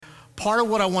part of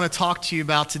what I want to talk to you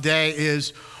about today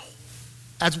is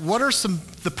what are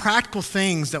the practical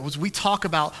things that as we talk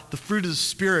about the fruit of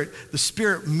the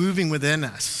Spirit moving within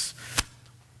us.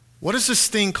 What is this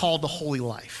thing called the holy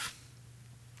life?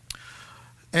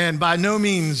 And by no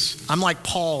means, I'm like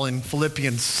Paul in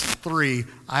Philippians 3.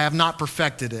 I have not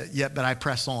perfected it yet, but I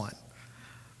press on.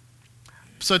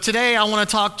 So today I want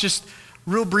to talk just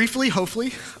real briefly,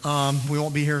 hopefully. We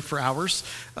won't be here for hours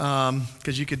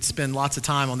because you could spend lots of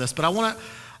time on this. But I want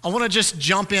to just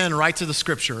jump in right to the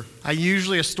scripture. I'm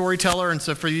usually a storyteller, and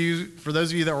so for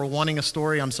those of you that were wanting a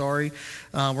story, I'm sorry.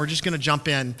 We're just going to jump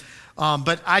in.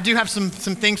 But I do have some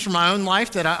things from my own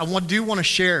life that I do want to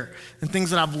share and things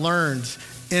that I've learned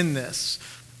in this.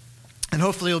 And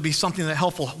hopefully it'll be something that's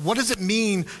helpful. What does it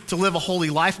mean to live a holy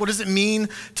life? What does it mean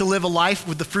to live a life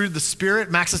with the fruit of the Spirit?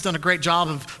 Max has done a great job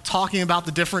of talking about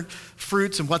the different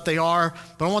fruits and what they are.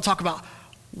 But I want to talk about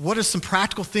what are some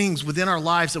practical things within our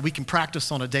lives that we can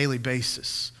practice on a daily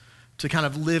basis to kind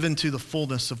of live into the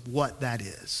fullness of what that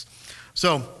is.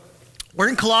 So we're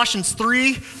in Colossians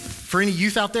 3. For any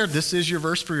youth out there, this is your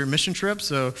verse for your mission trip.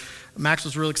 So Max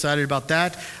was really excited about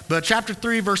that. But chapter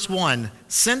 3, verse 1,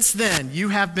 since then you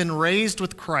have been raised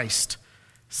with Christ.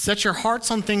 Set your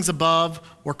hearts on things above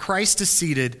where Christ is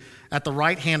seated at the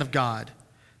right hand of God.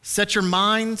 Set your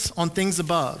minds on things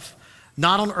above,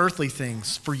 not on earthly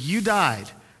things. For you died,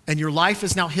 and your life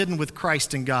is now hidden with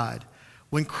Christ in God.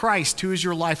 When Christ, who is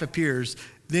your life, appears,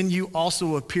 then you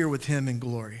also appear with him in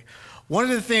glory. One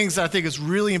of the things that I think is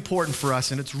really important for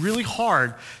us, and it's really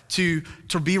hard to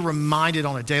be reminded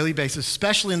on a daily basis,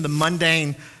 especially in the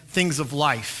mundane things of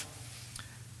life,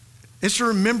 is to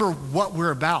remember what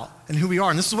we're about and who we are.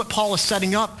 And this is what Paul is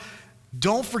setting up.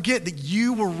 Don't forget that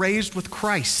you were raised with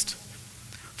Christ.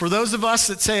 For those of us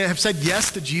that have said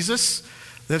yes to Jesus,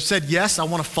 that have said, yes, I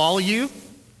want to follow you,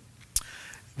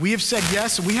 we have said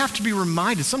yes, and we have to be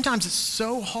reminded. Sometimes it's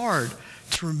so hard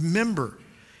to remember,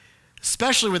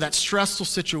 especially where that stressful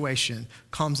situation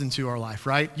comes into our life,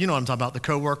 right? You know what I'm talking about, the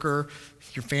coworker,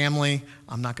 your family.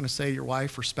 I'm not going to say your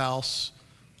wife or spouse.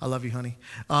 I love you, honey.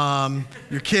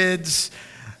 Your kids.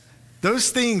 Those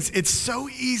things, it's so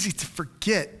easy to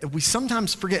forget. We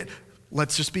sometimes forget,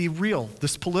 let's just be real,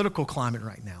 this political climate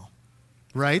right now,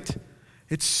 right?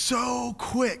 It's so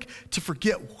quick to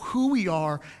forget who we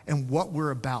are and what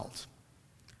we're about.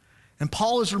 And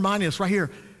Paul is reminding us right here,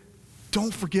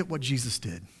 don't forget what Jesus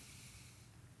did.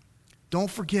 Don't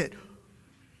forget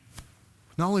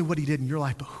not only what he did in your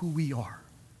life, but who we are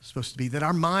supposed to be. That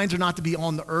our minds are not to be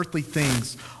on the earthly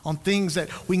things, on things that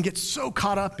we can get so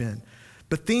caught up in,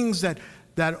 but things that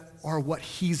are what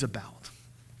he's about.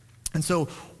 And so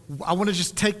I want to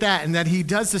just take that, and that he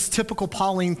does this typical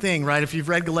Pauline thing, right? If you've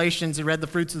read Galatians and read the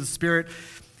fruits of the Spirit,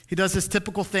 he does this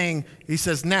typical thing. He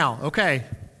says, now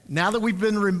that we've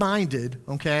been reminded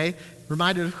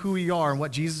of who we are and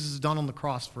what Jesus has done on the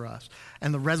cross for us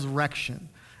and the resurrection,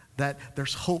 that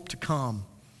there's hope to come.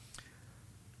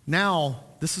 Now,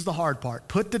 this is the hard part.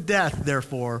 Put to death,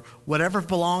 therefore, whatever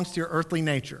belongs to your earthly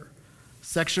nature: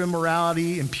 sexual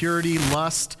immorality, impurity,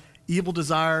 lust, evil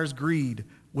desires, greed,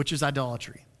 which is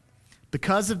idolatry.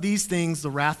 Because of these things,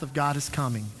 the wrath of God is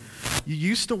coming. You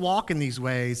used to walk in these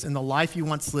ways in the life you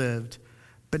once lived,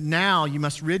 but now you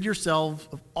must rid yourselves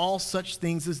of all such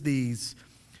things as these: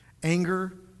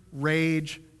 anger,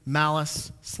 rage,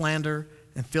 malice, slander,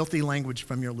 and filthy language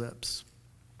from your lips.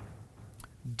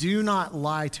 Do not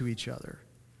lie to each other,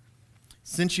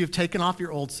 since you have taken off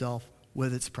your old self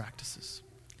with its practices.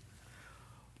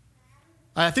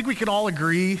 I think we could all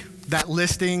agree that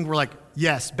listing, we're like,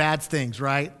 yes, bad things,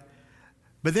 right?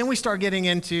 But then we start getting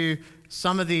into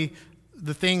some of the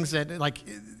things that, like,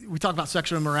 we talk about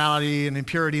sexual immorality and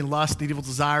impurity and lust and evil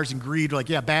desires and greed. We're like,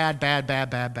 yeah, bad.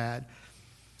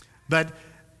 But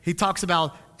he talks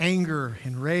about anger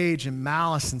and rage and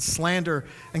malice and slander.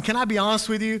 And can I be honest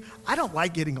with you? I don't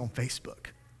like getting on Facebook.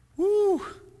 Woo!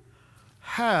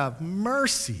 Have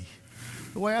mercy.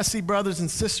 The way I see brothers and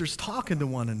sisters talking to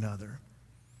one another.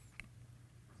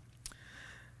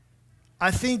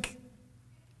 I think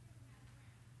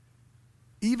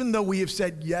even though we have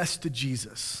said yes to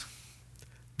Jesus,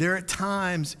 there are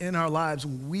times in our lives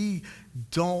when we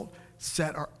don't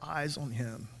set our eyes on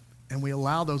him, and we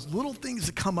allow those little things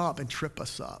to come up and trip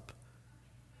us up.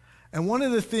 And one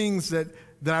of the things that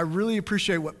I really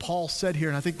appreciate what Paul said here,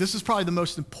 and I think this is probably the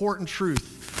most important truth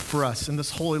for us in this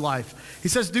holy life. He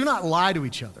says, do not lie to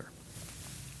each other.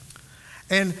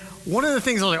 And one of the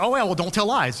things I was like, well, don't tell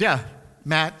lies. Yeah,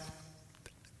 Matt,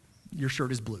 your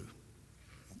shirt is blue.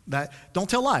 Don't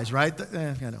tell lies, right?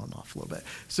 I know I'm off a little bit.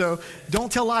 So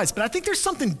don't tell lies. But I think there's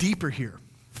something deeper here.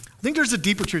 I I think there's a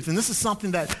deeper truth, and this is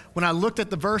something that when I looked at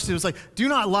the verse, it was like, do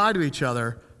not lie to each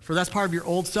other, for that's part of your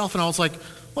old self. And I was like,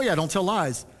 well, yeah, don't tell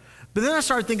lies. But then I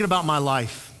started thinking about my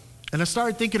life, and I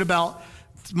started thinking about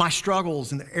my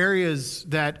struggles and the areas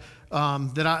that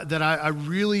I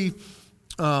really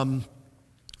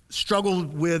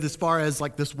struggled with as far as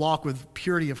like this walk with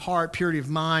purity of heart, purity of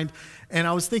mind. And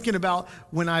I was thinking about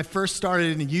when I first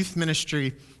started in the youth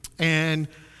ministry, and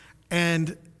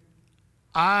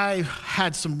I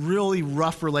had some really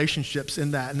rough relationships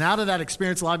in that. And out of that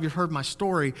experience, a lot of you have heard my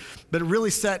story, but it really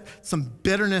set some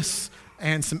bitterness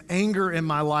and some anger in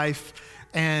my life.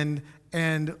 And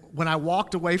when I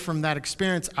walked away from that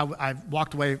experience, I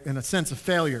walked away in a sense of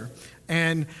failure.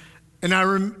 And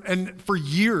for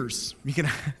years, you can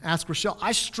ask Rochelle,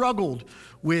 I struggled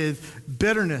with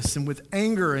bitterness and with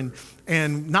anger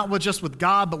and not just with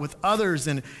God, but with others.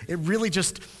 And it really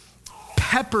just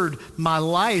peppered my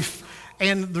life.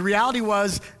 And the reality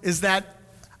is that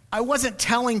I wasn't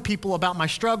telling people about my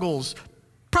struggles.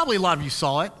 Probably a lot of you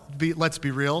saw it. Let's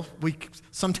be real.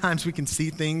 Sometimes we can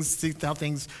see how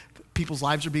people's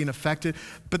lives are being affected.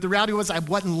 But the reality was I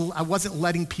wasn't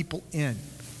letting people in.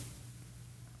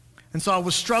 And so I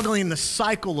was struggling in the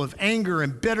cycle of anger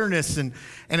and bitterness, and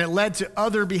it led to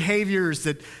other behaviors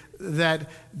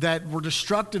that were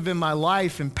destructive in my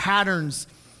life and patterns.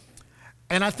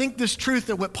 And I think this truth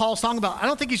that what Paul's talking about, I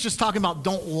don't think he's just talking about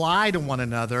don't lie to one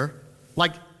another,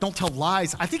 like don't tell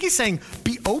lies. I think he's saying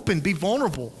be open, be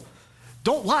vulnerable.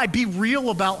 Don't lie, be real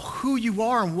about who you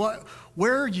are and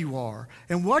where you are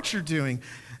and what you're doing.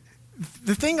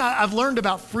 The thing I've learned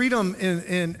about freedom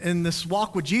in this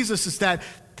walk with Jesus is that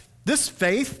this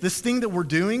faith, this thing that we're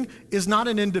doing, is not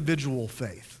an individual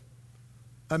faith.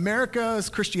 America's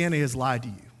Christianity has lied to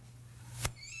you.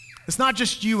 It's not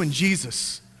just you and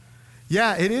Jesus.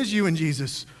 Yeah, it is you and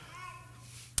Jesus,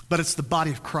 but it's the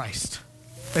body of Christ.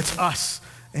 It's us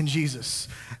and Jesus.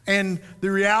 And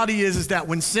the reality is that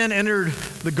when sin entered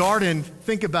the garden,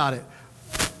 think about it.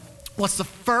 What's the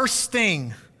first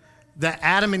thing that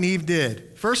Adam and Eve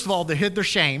did? First of all, they hid their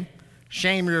shame.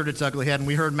 Shame reared its ugly head, and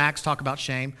we heard Max talk about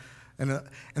shame. And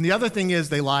the other thing is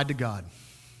they lied to God.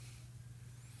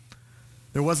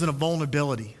 There wasn't a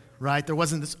vulnerability, right? There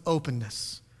wasn't this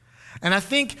openness. And I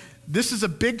think this is a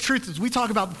big truth as we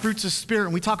talk about the fruits of Spirit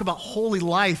and we talk about holy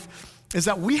life, is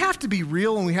that we have to be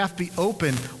real and we have to be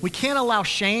open. We can't allow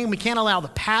shame. We can't allow the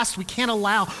past.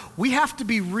 We have to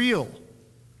be real.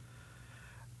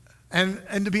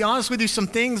 And to be honest with you, some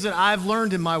things that I've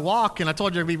learned in my walk, and I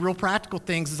told you there'd be real practical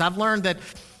things, is I've learned that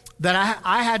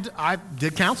I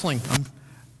did counseling.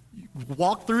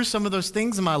 Walked through some of those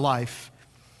things in my life.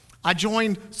 I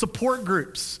joined support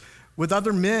groups with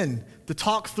other men to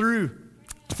talk through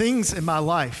things in my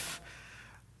life.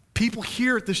 People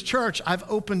here at this church, I've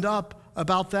opened up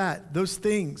about those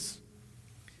things.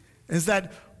 Is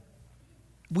that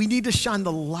we need to shine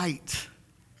the light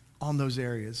on those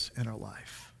areas in our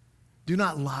life. Do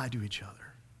not lie to each other.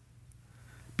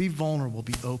 Be vulnerable,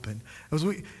 be open.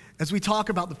 As we talk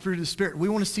about the fruit of the Spirit, we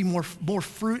want to see more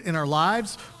fruit in our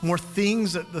lives, more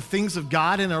things, the things of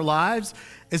God in our lives,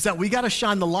 is that we got to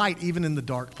shine the light even in the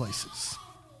dark places.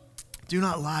 Do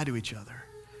not lie to each other.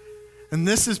 And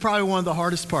this is probably one of the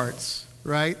hardest parts,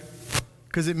 right?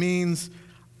 Because it means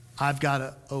I've got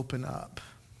to open up.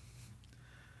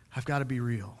 I've got to be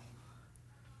real.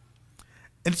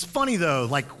 And it's funny though,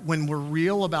 like when we're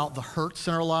real about the hurts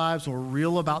in our lives, when we're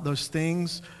real about those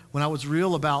things, when I was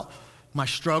real about my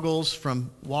struggles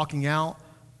from walking out,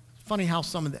 it's funny how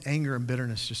some of the anger and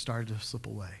bitterness just started to slip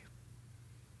away.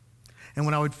 And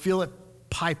when I would feel it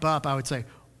pipe up, I would say,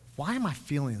 why am I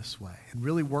feeling this way? And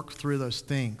really work through those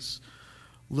things.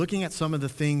 Looking at some of the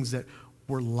things that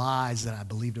were lies that I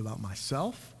believed about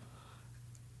myself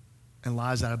and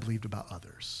lies that I believed about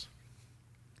others.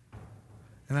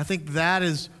 And I think that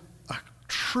is a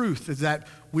truth, is that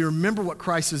we remember what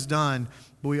Christ has done,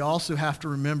 but we also have to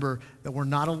remember that we're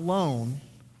not alone.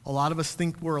 A lot of us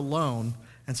think we're alone,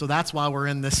 and so that's why we're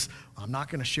in this, I'm not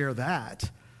going to share that.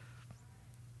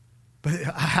 But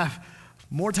I have,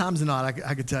 more times than not,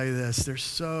 I could tell you this, there's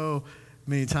so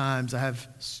many times I have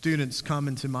students come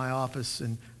into my office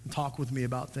and talk with me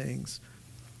about things,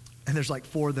 and there's like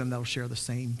 4 of them that will share the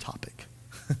same topic.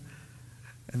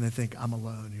 And they think I'm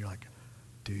alone, and you're like,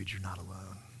 dude, you're not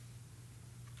alone.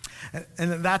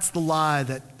 And that's the lie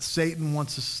that Satan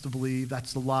wants us to believe.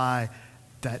 That's the lie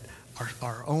that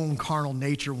our own carnal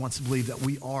nature wants to believe, that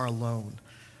we are alone.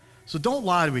 So don't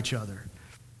lie to each other.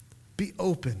 Be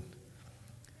open.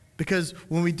 Because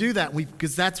when we do that,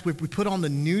 because that's what we put on the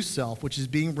new self, which is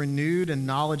being renewed in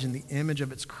knowledge in the image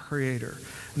of its creator.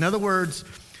 In other words,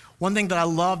 One thing that I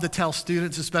love to tell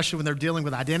students, especially when they're dealing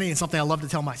with identity, and something I love to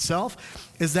tell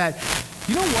myself, is that,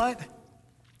 you know what?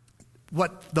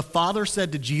 What the Father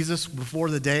said to Jesus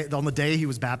on the day he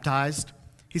was baptized,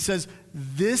 he says,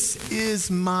 "This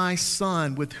is my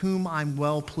Son with whom I'm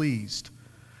well pleased."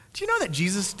 Do you know that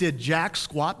Jesus did jack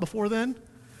squat before then?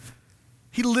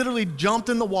 He literally jumped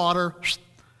in the water,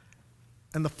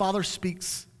 and the Father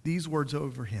speaks these words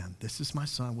over him. "This is my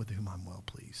Son with whom I'm well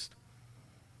pleased."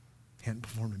 He hadn't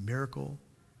performed a miracle.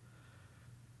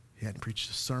 He hadn't preached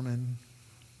a sermon.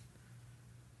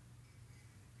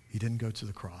 He didn't go to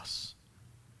the cross,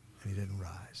 and he didn't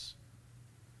rise.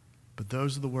 But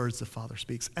those are the words the Father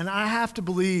speaks. And I have to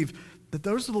believe that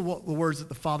those are the words that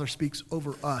the Father speaks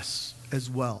over us as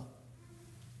well.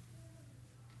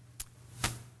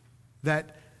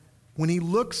 That when he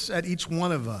looks at each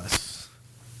one of us,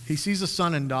 he sees a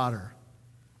son and daughter,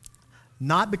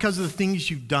 not because of the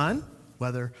things you've done,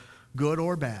 whether good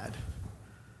or bad,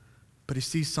 but he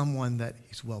sees someone that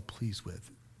he's well pleased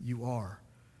with. You are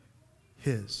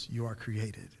his. You are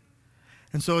created.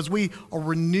 And so as we are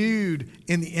renewed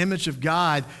in the image of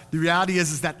God, the reality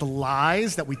is that the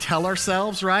lies that we tell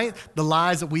ourselves, right? The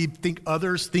lies that we think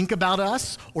others think about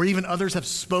us, or even others have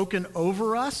spoken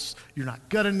over us. You're not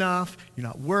good enough. You're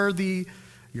not worthy.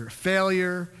 You're a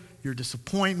failure. You're a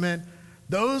disappointment.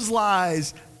 Those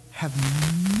lies have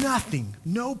nothing,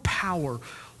 no power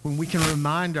when we can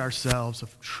remind ourselves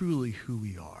of truly who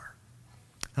we are.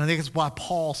 And I think it's why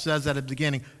Paul says that at the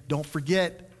beginning, don't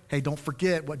forget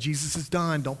what Jesus has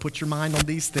done. Don't put your mind on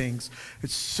these things.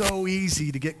 It's so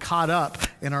easy to get caught up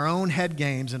in our own head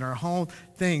games and our own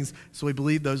things, so we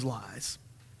believe those lies.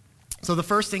 So the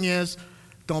first thing is,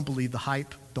 don't believe the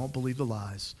hype. Don't believe the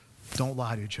lies. Don't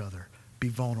lie to each other. Be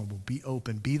vulnerable. Be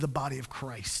open. Be the body of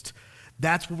Christ.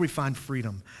 That's where we find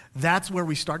freedom. That's where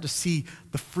we start to see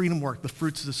the freedom work, the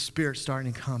fruits of the Spirit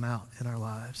starting to come out in our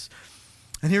lives.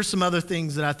 And here's some other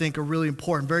things that I think are really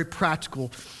important, very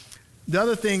practical. The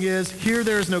other thing is, here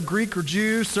there is no Greek or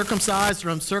Jew, circumcised or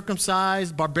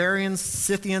uncircumcised, barbarian,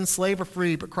 Scythian, slave or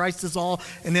free, but Christ is all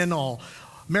and in all.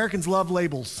 Americans love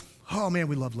labels. Oh man,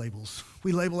 we love labels.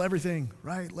 We label everything,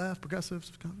 right, left, progressive,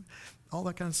 all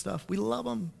that kind of stuff. We love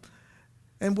them.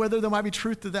 And whether there might be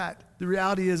truth to that, the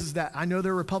reality is that I know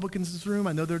there are Republicans in this room.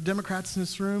 I know there are Democrats in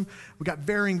this room. We've got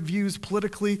varying views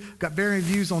politically. We've got varying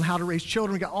views on how to raise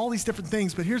children. We've got all these different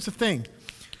things. But here's the thing.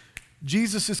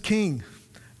 Jesus is king.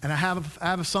 And I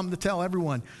have something to tell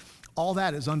everyone. All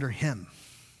that is under him.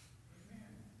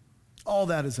 All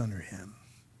that is under him.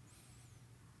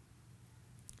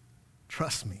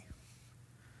 Trust me.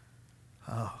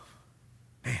 Oh,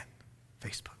 man,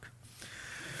 Facebook.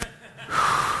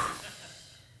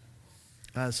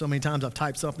 So many times I've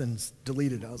typed something and it's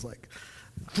deleted. I was like,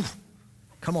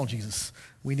 come on, Jesus,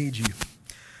 we need you.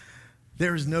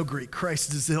 There is no Greek.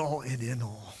 Christ is all and in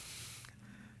all.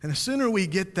 And the sooner we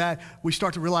get that, we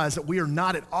start to realize that we are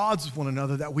not at odds with one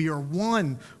another, that we are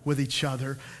one with each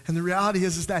other. And the reality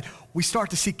is that we start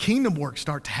to see kingdom work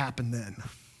start to happen then.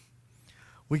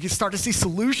 We can start to see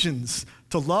solutions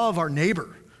to love our neighbor,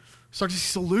 start to see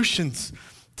solutions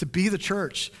to be the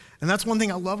church. And that's one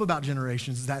thing I love about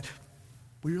Generations is that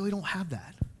we really don't have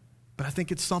that. But I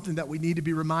think it's something that we need to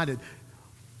be reminded.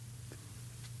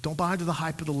 Don't buy into the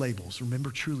hype of the labels. Remember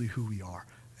truly who we are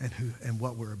and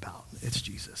what we're about. It's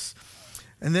Jesus.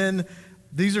 And then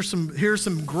here's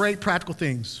some great practical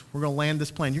things. We're going to land this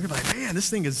plane. You're going to be like, man,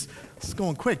 this is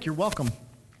going quick. You're welcome.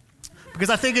 Because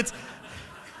I think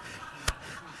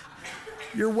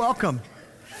you're welcome.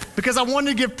 Because I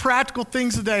wanted to give practical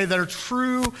things today that are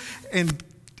true and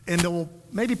that will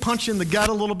maybe punch you in the gut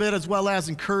a little bit, as well as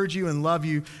encourage you and love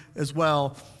you as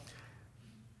well.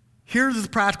 Here's the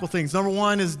practical things. Number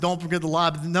one is don't forget the lie.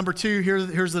 But number two,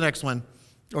 here's the next one.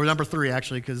 Or number three,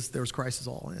 actually, because there was Christ is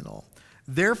all in all.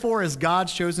 Therefore, as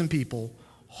God's chosen people,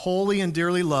 holy and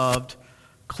dearly loved,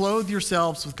 clothe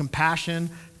yourselves with compassion,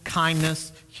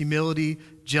 kindness, humility,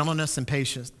 gentleness, and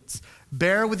patience.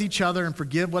 Bear with each other and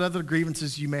forgive whatever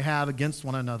grievances you may have against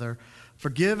one another.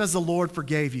 Forgive as the Lord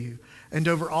forgave you. And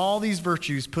over all these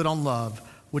virtues put on love,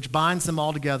 which binds them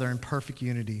all together in perfect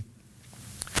unity.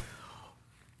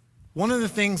 One of the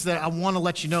things that I want to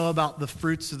let you know about the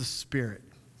fruits of the Spirit,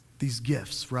 these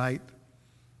gifts, right?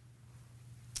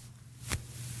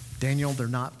 Daniel, they're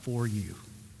not for you.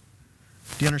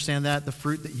 Do you understand that? The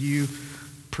fruit that you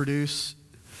produce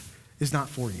is not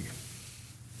for you.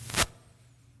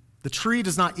 The tree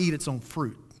does not eat its own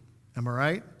fruit. Am I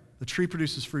right? The tree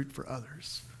produces fruit for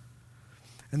others.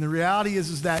 And the reality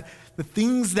is that the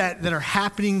things that are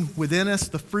happening within us,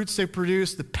 the fruits they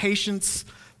produce, the patience,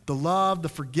 the love, the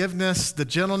forgiveness, the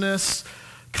gentleness,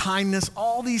 kindness,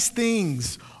 all these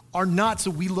things are not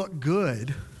so we look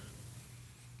good.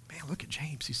 Man, look at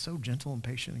James. He's so gentle and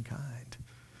patient and kind.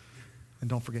 And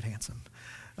don't forget handsome.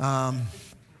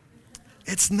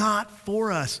 It's not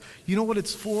for us. You know what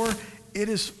it's for? It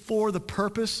is for the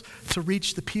purpose to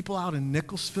reach the people out in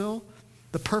Nicholasville,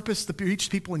 the purpose to reach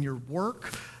people in your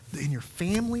work, in your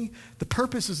family. The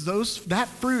purpose is that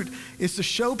fruit is to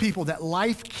show people that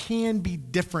life can be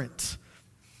different.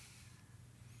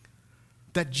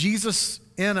 That Jesus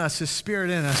in us, his Spirit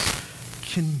in us,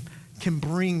 can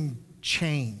bring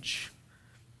change.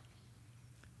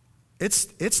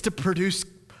 It's to produce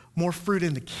more fruit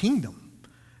in the kingdom.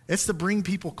 It's to bring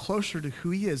people closer to who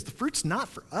he is. The fruit's not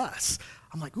for us.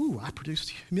 I'm like, ooh, I produced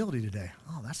humility today.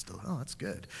 Oh, that's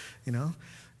good. You know,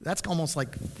 that's almost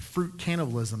like fruit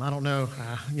cannibalism. I don't know,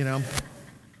 you know.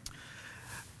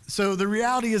 So the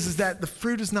reality is that the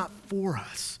fruit is not for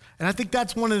us. And I think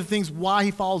that's one of the things why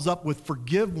he follows up with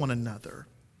forgive one another.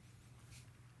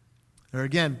 Or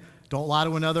again, don't lie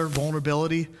to another,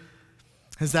 vulnerability,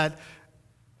 is that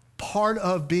part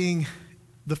of being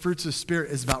the fruits of the Spirit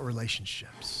is about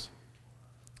relationships.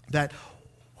 That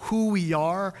who we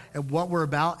are and what we're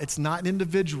about, it's not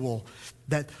individual,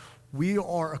 that we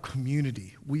are a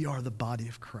community. We are the body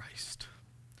of Christ.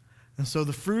 And so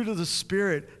the fruit of the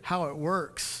Spirit, how it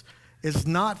works, is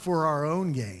not for our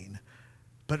own gain,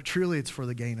 but truly it's for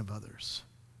the gain of others,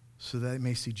 so that they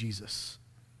may see Jesus.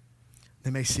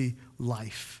 They may see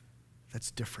life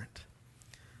that's different.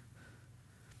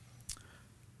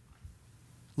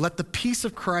 Let the peace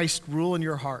of Christ rule in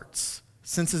your hearts.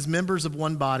 Since as members of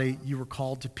one body, you were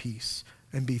called to peace,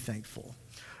 and be thankful.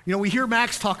 You know, we hear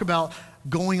Max talk about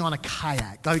going on a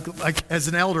kayak. Like as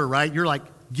an elder, right? You're like,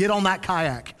 get on that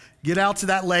kayak. Get out to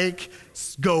that lake.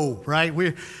 Go, right?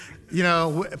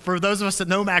 For those of us that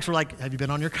know Max, we're like, have you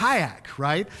been on your kayak,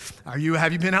 right? Have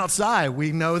you been outside?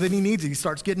 We know that he needs it. He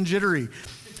starts getting jittery.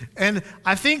 And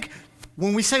I think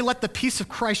when we say let the peace of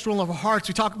Christ rule in our hearts,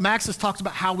 Max has talked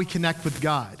about how we connect with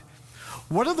God.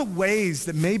 What are the ways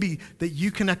that maybe that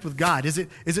you connect with God? Is it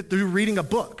through reading a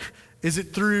book? Is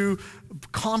it through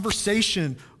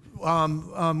conversation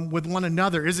with one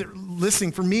another? Is it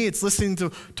listening? For me, it's listening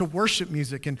to worship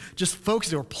music and just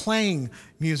focusing or playing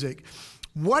music.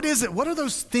 What is it? What are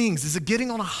those things? Is it getting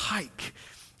on a hike?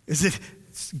 Is it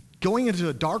going into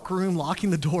a dark room, locking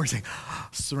the door, saying,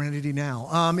 serenity now?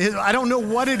 I don't know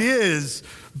what it is,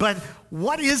 but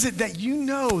what is it that you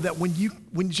know that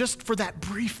when just for that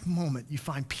brief moment you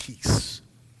find peace?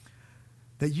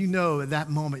 That you know at that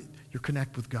moment you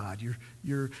connect with God.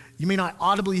 You may not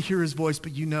audibly hear his voice,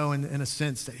 but you know in a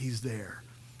sense that he's there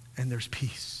and there's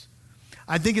peace.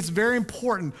 I think it's very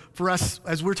important for us,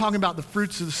 as we're talking about the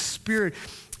fruits of the Spirit,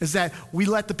 is that we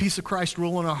let the peace of Christ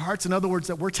rule in our hearts. In other words,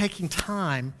 that we're taking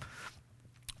time,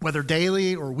 whether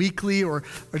daily or weekly or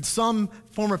in some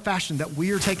form or fashion, that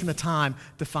we are taking the time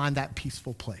to find that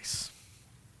peaceful place.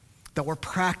 That we're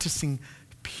practicing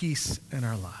peace in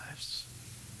our lives.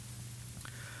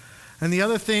 And the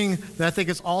other thing that I think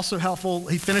is also helpful,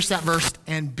 he finished that verse,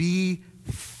 and be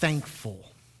thankful.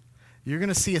 You're going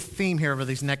to see a theme here over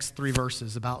these next 3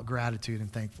 verses about gratitude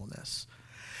and thankfulness.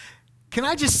 Can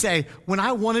I just say, when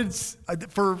I wanted,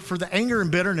 for the anger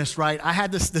and bitterness, right, I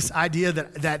had this idea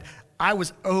that I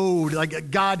was owed,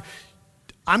 like, God,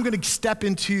 I'm going to step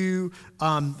into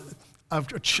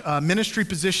a ministry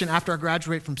position after I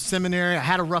graduate from seminary. I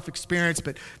had a rough experience,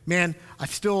 but man, I'm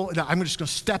just going to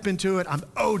step into it. I'm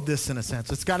owed this in a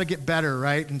sense. It's got to get better,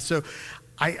 right? And so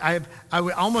I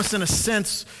almost in a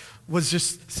sense was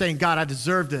just saying, God, I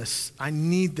deserve this. I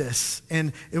need this.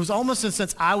 And it was almost in a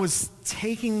sense I was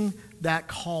taking that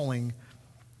calling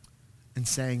and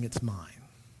saying it's mine.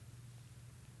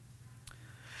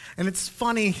 And it's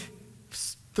funny,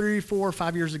 3, 4,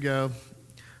 5 years ago,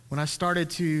 when I started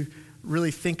to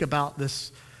really think about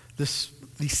these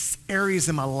areas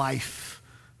in my life,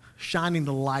 shining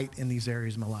the light in these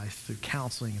areas of my life through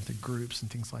counseling and through groups and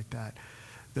things like that,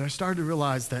 I started to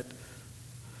realize that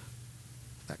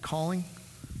calling,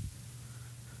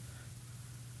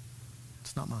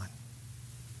 it's not mine.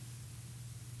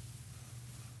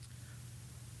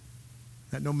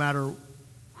 That no matter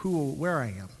where I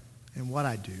am and what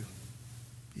I do,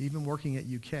 even working at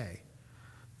UK,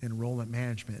 enrollment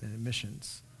management and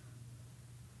admissions,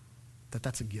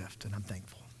 that's a gift, and I'm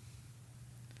thankful.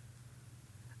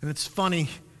 And it's funny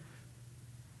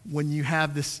when you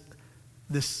have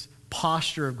this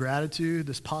posture of gratitude,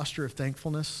 this posture of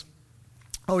thankfulness.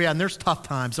 Oh yeah, and there's tough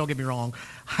times, don't get me wrong.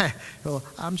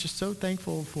 I'm just so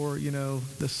thankful for,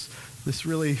 this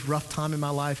really rough time in my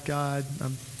life, God.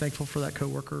 I'm thankful for that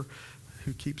coworker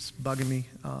who keeps bugging me.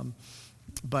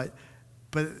 But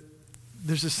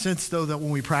there's a sense, though, that when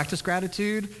we practice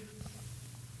gratitude,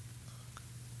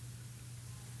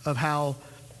 of how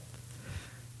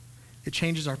it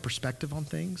changes our perspective on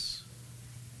things.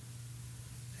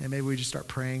 And maybe we just start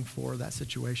praying for that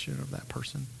situation or that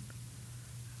person.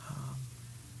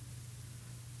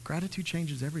 Gratitude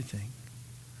changes everything.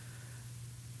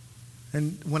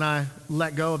 And when I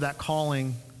let go of that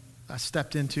calling, I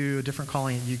stepped into a different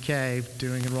calling at UK,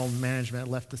 doing enrollment management.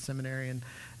 I left the seminary,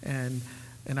 and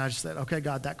I just said, okay,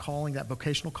 God, that calling, that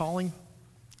vocational calling,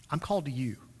 I'm called to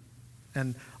you,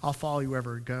 and I'll follow you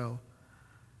wherever you go.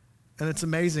 And it's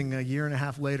amazing, a year and a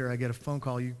half later, I get a phone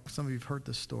call. Some of you have heard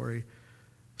this story,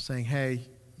 saying, hey,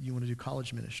 you want to do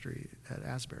college ministry at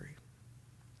Asbury?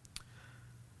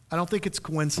 I don't think it's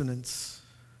coincidence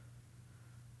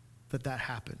that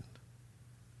happened.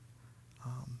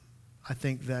 I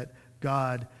think that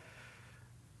God,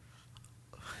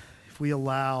 if we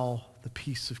allow the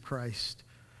peace of Christ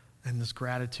and this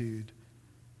gratitude,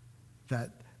 that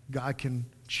God can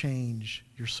change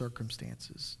your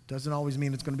circumstances. Doesn't always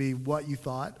mean it's going to be what you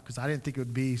thought, because I didn't think it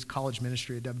would be college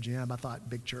ministry at WGM. I thought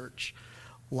big church,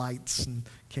 lights and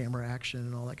camera action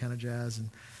and all that kind of jazz.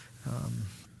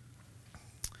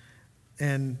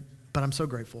 But I'm so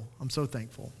grateful. I'm so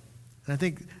thankful. And I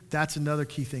think that's another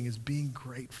key thing, is being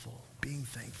grateful, being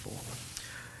thankful.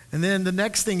 And then the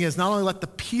next thing is not only let the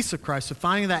peace of Christ, so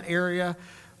finding that area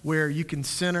where you can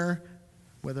center,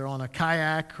 whether on a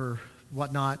kayak or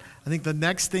whatnot. I think the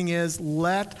next thing is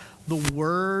let the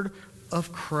word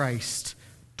of Christ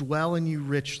dwell in you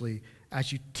richly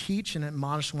as you teach and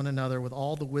admonish one another with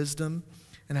all the wisdom,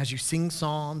 and as you sing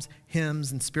psalms,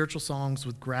 hymns, and spiritual songs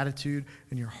with gratitude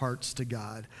in your hearts to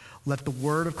God. Let the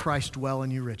word of Christ dwell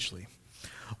in you richly.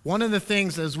 One of the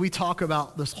things as we talk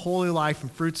about this holy life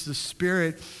and fruits of the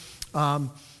Spirit,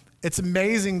 it's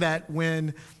amazing that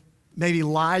when maybe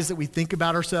lies that we think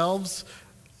about ourselves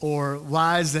or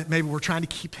lies that maybe we're trying to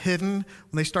keep hidden,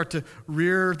 when they start to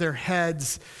rear their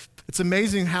heads, it's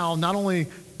amazing how not only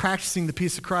practicing the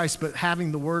peace of Christ, but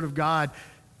having the word of God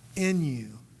in you,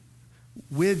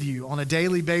 with you on a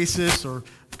daily basis or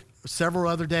several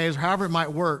other days, or however it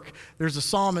might work. There's a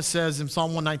psalm that says in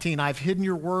Psalm 119, I've hidden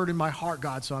your word in my heart,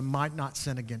 God, so I might not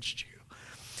sin against you.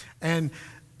 And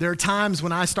there are times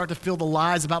when I start to feel the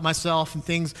lies about myself and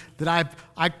things that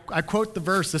I quote the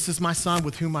verse, this is my son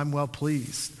with whom I'm well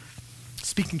pleased,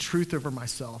 speaking truth over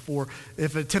myself. Or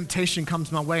if a temptation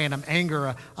comes my way and I'm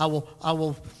angry, I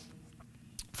will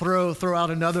throw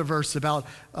out another verse about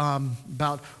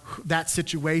that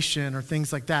situation or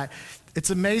things like that. It's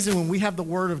amazing when we have the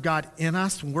word of God in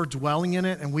us, when we're dwelling in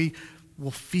it, and we will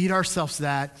feed ourselves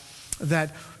that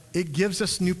it gives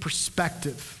us new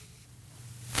perspective.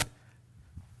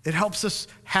 It helps us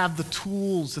have the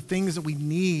tools, the things that we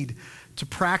need to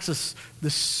practice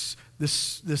this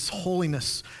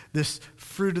holiness, this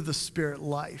fruit of the Spirit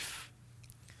life.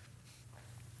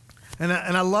 And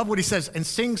I love what he says, and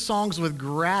sing songs with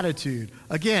gratitude.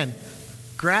 Again,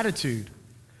 gratitude.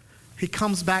 He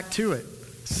comes back to it.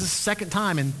 This is the second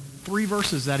time in 3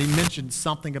 verses that he mentioned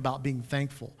something about being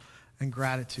thankful and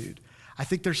gratitude. I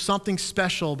think there's something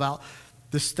special about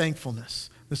this thankfulness,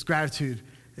 this gratitude.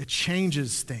 It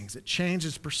changes things. It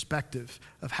changes perspective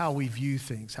of how we view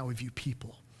things, how we view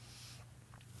people.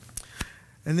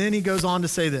 And then he goes on to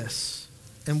say this,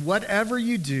 and whatever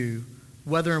you do,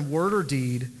 whether in word or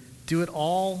deed, do it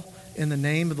all in the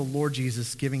name of the Lord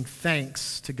Jesus, giving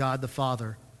thanks to God the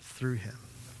Father through him.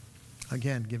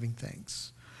 Again, giving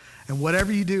thanks. And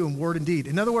whatever you do in word and deed.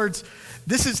 In other words,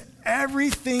 this is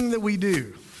everything that we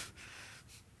do.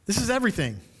 This is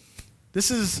everything. This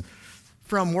is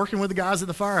from working with the guys at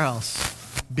the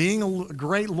firehouse, being a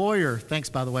great lawyer. Thanks,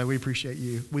 by the way. We appreciate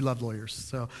you. We love lawyers,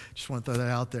 so just want to throw that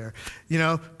out there.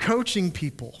 Coaching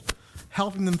people,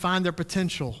 helping them find their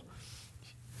potential,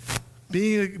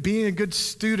 being a good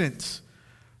student,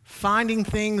 finding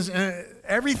things,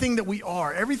 everything that we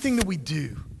are, everything that we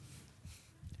do,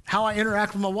 how I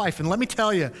interact with my wife. And let me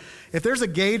tell you, if there's a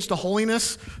gauge to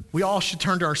holiness, we all should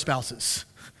turn to our spouses.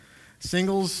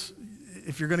 Singles,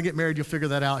 if you're going to get married, you'll figure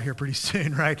that out here pretty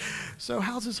soon, right? So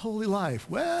how's this holy life?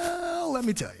 Well, let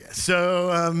me tell you.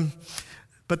 So,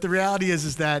 but the reality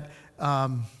is that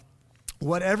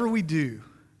whatever we do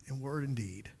in word and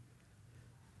deed,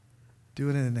 do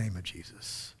it in the name of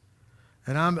Jesus.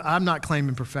 And I'm not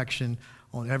claiming perfection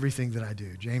on everything that I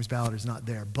do. James Ballard is not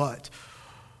there. But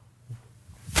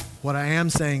what I am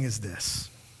saying is this,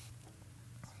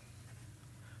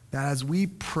 that as we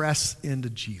press into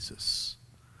Jesus,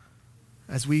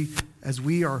 as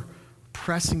we are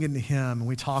pressing into him, and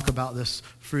we talk about this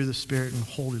fruit of the Spirit and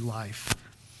holy life,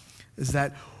 is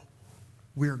that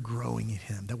we're growing in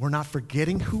him, that we're not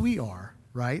forgetting who we are,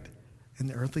 right, in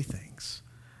the earthly things,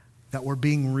 that we're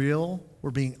being real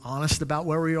We're being honest about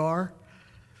where we are.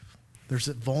 There's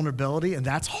that vulnerability, and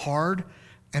that's hard.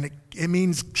 And it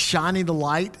means shining the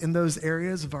light in those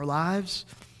areas of our lives.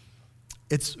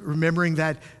 It's remembering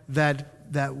that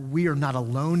we are not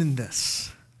alone in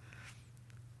this.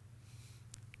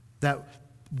 That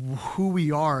who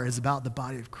we are is about the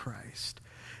body of Christ.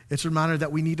 It's a reminder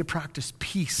that we need to practice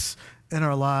peace in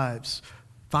our lives.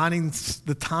 Finding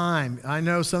the time. I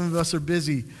know some of us are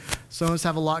busy. Some of us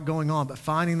have a lot going on, but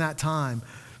finding that time.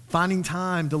 Finding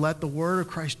time to let the word of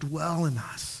Christ dwell in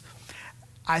us.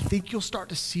 I think you'll start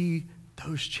to see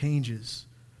those changes.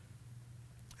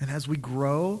 And as we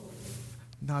grow,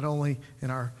 not only in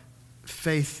our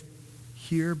faith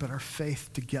here, but our faith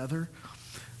together,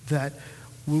 that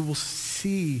we will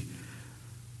see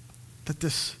that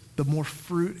the more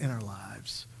fruit in our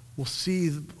lives, we'll see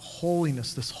the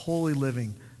holiness, this holy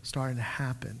living starting to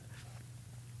happen.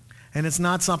 And it's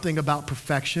not something about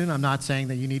perfection. I'm not saying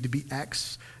that you need to be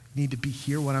X, you need to be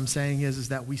here. What I'm saying is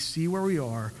that we see where we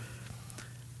are,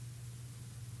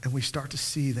 and we start to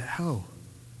see that, oh,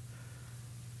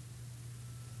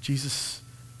 Jesus,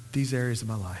 these areas of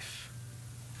my life,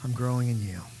 I'm growing in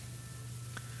you.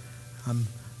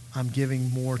 I'm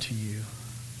giving more to you.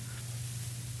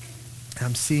 And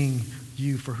I'm seeing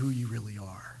you for who you really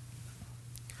are.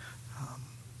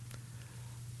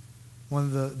 One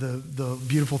of the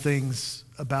beautiful things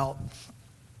about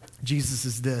Jesus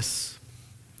is this,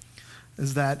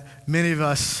 is that many of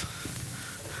us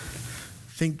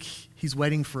think he's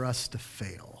waiting for us to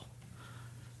fail.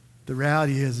 The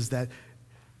reality is that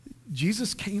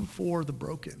Jesus came for the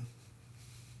broken.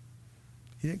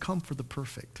 He didn't come for the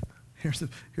perfect. Here's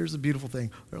the beautiful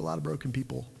thing. There are a lot of broken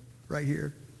people right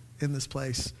here in this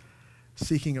place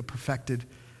seeking a perfected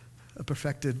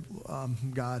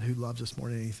God who loves us more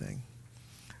than anything.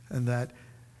 And that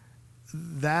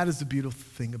is the beautiful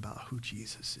thing about who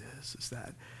Jesus is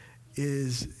that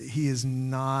he is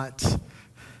not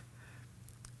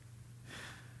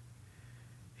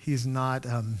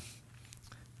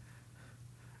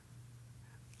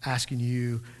asking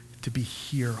you to be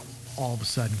here all of a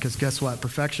sudden. Because guess what?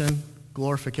 Perfection,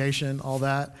 glorification, all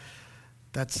we're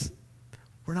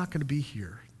not going to be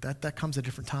here. That comes at a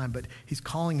different time, but he's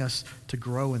calling us to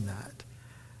grow in that.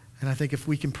 And I think if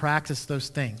we can practice those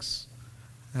things,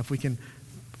 and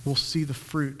we'll see the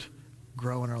fruit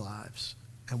grow in our lives,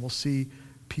 and we'll see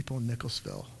people in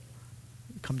Nicholsville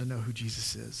come to know who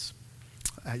Jesus is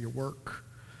at your work,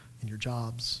 in your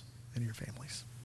jobs, and your families.